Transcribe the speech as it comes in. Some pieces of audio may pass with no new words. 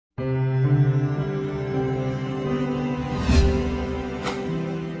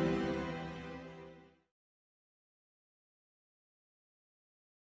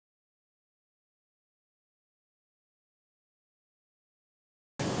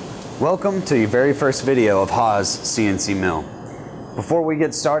Welcome to your very first video of Haas CNC Mill. Before we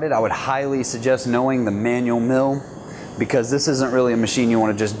get started, I would highly suggest knowing the manual mill, because this isn't really a machine you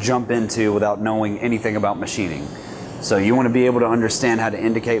want to just jump into without knowing anything about machining. So you want to be able to understand how to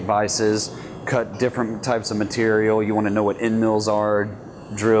indicate vices, cut different types of material. You want to know what end mills are,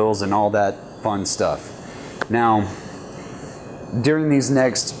 drills, and all that fun stuff. Now, during these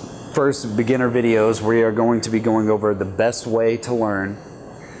next first beginner videos, we are going to be going over the best way to learn.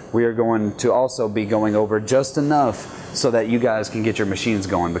 We are going to also be going over just enough so that you guys can get your machines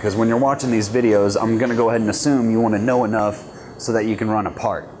going, because when you're watching these videos, I'm going to go ahead and assume you want to know enough so that you can run a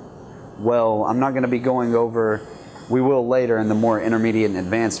part. Well, I'm not going to be going over, we will later in the more intermediate and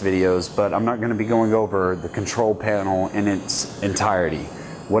advanced videos, but I'm not going to be going over the control panel in its entirety.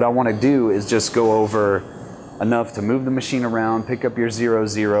 What I want to do is just go over enough to move the machine around, pick up your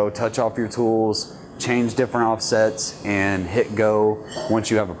 0, touch off your tools, change different offsets, and hit go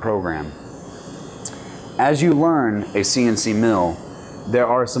once you have a program. As you learn a CNC mill, there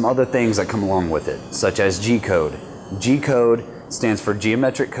are some other things that come along with it, such as G-code. G-code stands for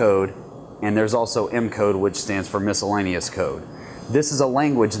geometric code, and there's also M-code, which stands for miscellaneous code. This is a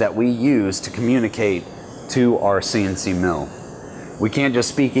language that we use to communicate to our CNC mill. We can't just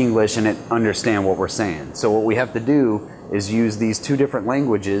speak English and understand what we're saying. So what we have to do is use these two different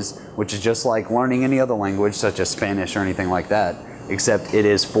languages, which is just like learning any other language, such as Spanish or anything like that, except it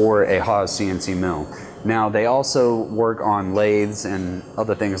is for a Haas CNC mill. Now, they also work on lathes and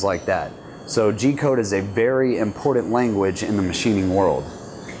other things like that. So G-code is a very important language in the machining world.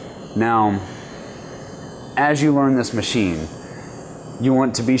 Now, as you learn this machine, you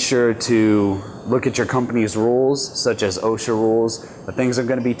want to be sure to look at your company's rules, such as OSHA rules. The things I'm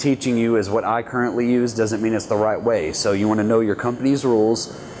going to be teaching you is what I currently use, doesn't mean it's the right way. So you want to know your company's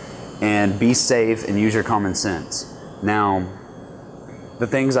rules and be safe and use your common sense. Now, the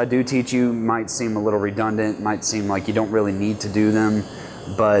things I do teach you might seem a little redundant, might seem like you don't really need to do them,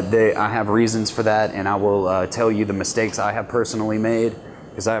 but I have reasons for that, and I will tell you the mistakes I have personally made,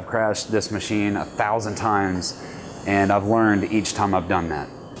 because I have crashed this machine 1,000 times, and I've learned each time I've done that.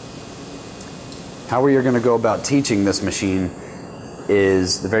 How we are going to go about teaching this machine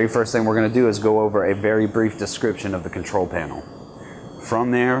is the very first thing we're going to do is go over a very brief description of the control panel.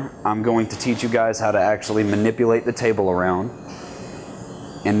 From there, I'm going to teach you guys how to actually manipulate the table around.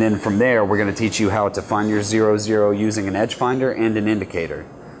 And then from there, we're going to teach you how to find your 0 using an edge finder and an indicator.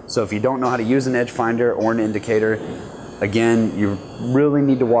 So if you don't know how to use an edge finder or an indicator, again, you really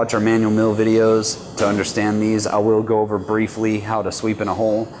need to watch our manual mill videos to understand these. I will go over briefly how to sweep in a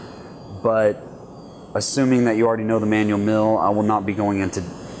hole, but assuming that you already know the manual mill, I will not be going into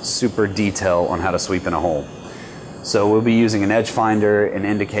super detail on how to sweep in a hole. So we'll be using an edge finder, an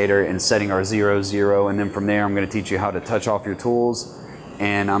indicator, and setting our 0, and then from there I'm going to teach you how to touch off your tools,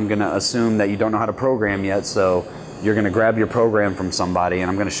 and I'm going to assume that you don't know how to program yet, so you're going to grab your program from somebody,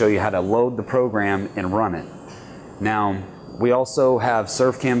 and I'm going to show you how to load the program and run it. Now, we also have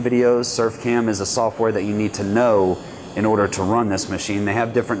SurfCam videos. SurfCam is a software that you need to know in order to run this machine. They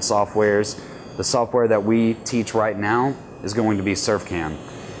have different softwares. The software that we teach right now is going to be SurfCam,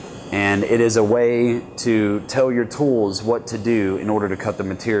 and it is a way to tell your tools what to do in order to cut the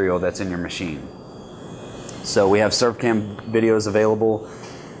material that's in your machine. So we have SurfCam videos available,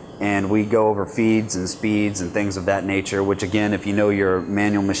 and we go over feeds and speeds and things of that nature, which again, if you know your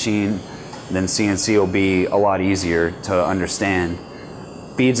manual machine, then CNC will be a lot easier to understand.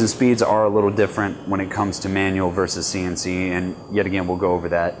 Feeds and speeds are a little different when it comes to manual versus CNC, and yet again, we'll go over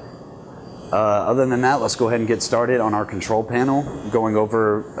that. Other than that, let's go ahead and get started on our control panel, going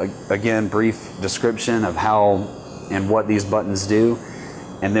over, again, brief description of how and what these buttons do,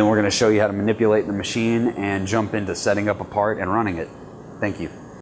 and then we're going to show you how to manipulate the machine and jump into setting up a part and running it. Thank you.